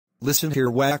Listen here,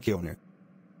 WackyOwner.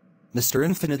 Mr.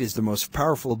 Infinite is the most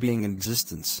powerful being in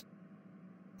existence.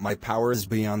 My power is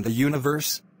beyond the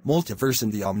universe, multiverse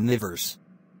and the omniverse.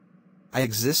 I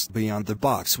exist beyond the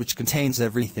box which contains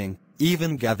everything,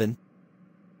 even Gavin.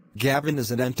 Gavin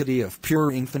is an entity of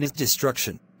pure infinite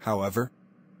destruction, however.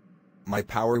 My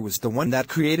power was the one that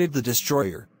created the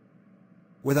destroyer.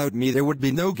 Without me there would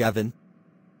be no Gavin.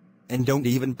 And don't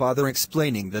even bother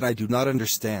explaining that I do not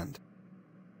understand.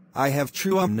 I have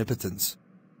true omnipotence.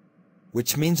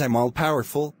 Which means I'm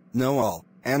all-powerful, know all,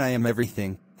 and I am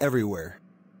everything, everywhere.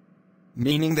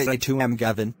 Meaning that I too am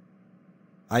Gavin.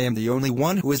 I am the only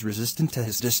one who is resistant to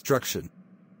his destruction.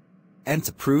 And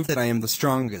to prove that I am the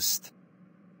strongest.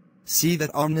 See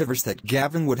that omniverse that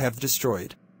Gavin would have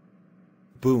destroyed.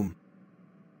 Boom.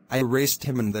 I erased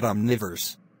him in that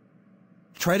omniverse.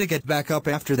 Try to get back up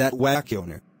after that,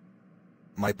 WackyOwner.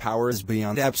 My power is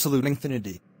beyond absolute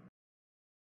infinity.